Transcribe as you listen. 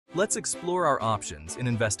Let's explore our options in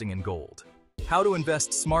investing in gold. How to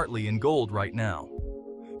invest smartly in gold right now.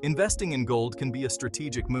 Investing in gold can be a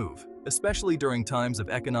strategic move, especially during times of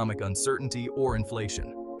economic uncertainty or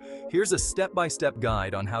inflation. Here's a step-by-step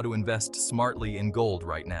guide on how to invest smartly in gold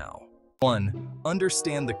right now. 1.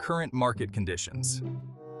 Understand the current market conditions.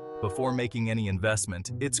 Before making any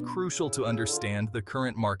investment, it's crucial to understand the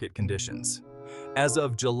current market conditions. As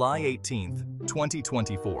of July 18,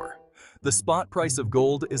 2024, the spot price of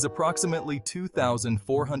gold is approximately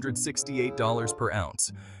 $2,468 per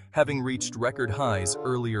ounce, having reached record highs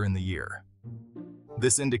earlier in the year.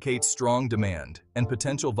 This indicates strong demand and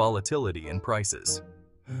potential volatility in prices.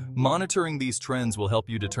 Monitoring these trends will help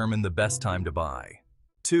you determine the best time to buy.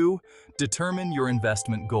 2. Determine your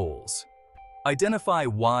investment goals. Identify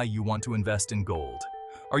why you want to invest in gold.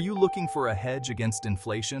 Are you looking for a hedge against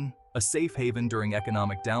inflation, a safe haven during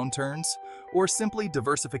economic downturns, or simply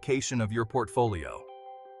diversification of your portfolio?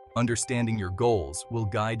 Understanding your goals will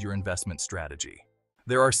guide your investment strategy.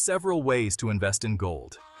 There are several ways to invest in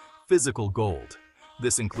gold. Physical gold.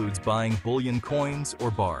 This includes buying bullion coins or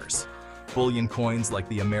bars. Bullion coins like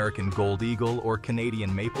the American Gold Eagle or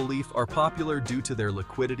Canadian Maple Leaf are popular due to their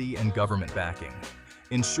liquidity and government backing.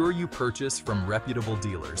 Ensure you purchase from reputable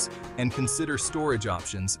dealers and consider storage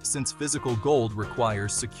options since physical gold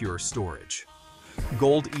requires secure storage.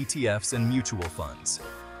 Gold ETFs and mutual funds.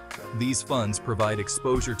 These funds provide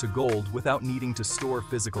exposure to gold without needing to store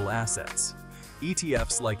physical assets.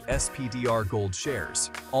 ETFs like SPDR Gold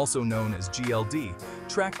Shares, also known as GLD,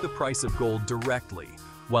 track the price of gold directly,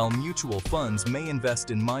 while mutual funds may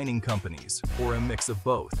invest in mining companies or a mix of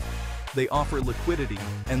both. They offer liquidity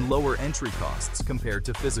and lower entry costs compared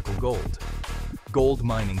to physical gold. Gold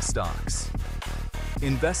mining stocks.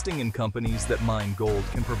 Investing in companies that mine gold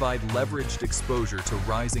can provide leveraged exposure to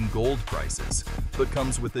rising gold prices, but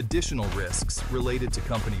comes with additional risks related to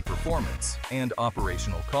company performance and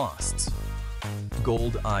operational costs.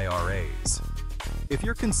 Gold IRAs. If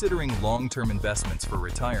you're considering long-term investments for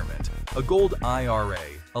retirement, a gold IRA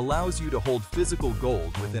allows you to hold physical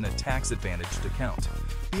gold within a tax-advantaged account.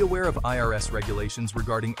 Be aware of IRS regulations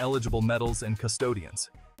regarding eligible metals and custodians.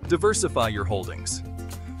 Diversify your holdings.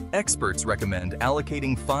 Experts recommend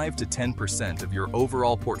allocating 5 to 10% of your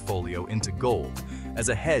overall portfolio into gold as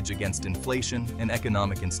a hedge against inflation and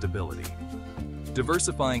economic instability.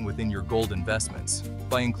 Diversifying within your gold investments,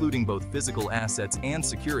 by including both physical assets and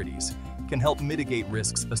securities, can help mitigate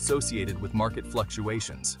risks associated with market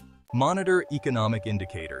fluctuations. Monitor economic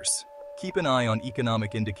indicators. Keep an eye on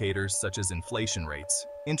economic indicators such as inflation rates,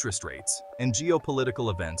 interest rates, and geopolitical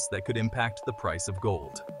events that could impact the price of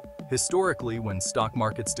gold. Historically, when stock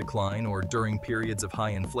markets decline or during periods of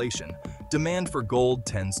high inflation, demand for gold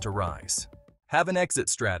tends to rise. Have an exit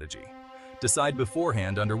strategy. Decide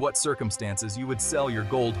beforehand under what circumstances you would sell your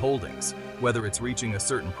gold holdings, whether it's reaching a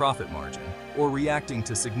certain profit margin or reacting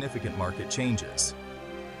to significant market changes.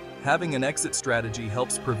 Having an exit strategy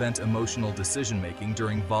helps prevent emotional decision-making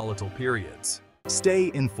during volatile periods.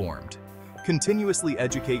 Stay informed. Continuously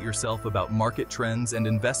educate yourself about market trends and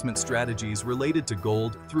investment strategies related to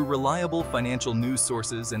gold through reliable financial news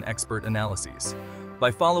sources and expert analyses.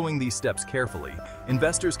 By following these steps carefully,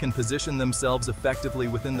 investors can position themselves effectively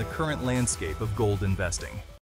within the current landscape of gold investing.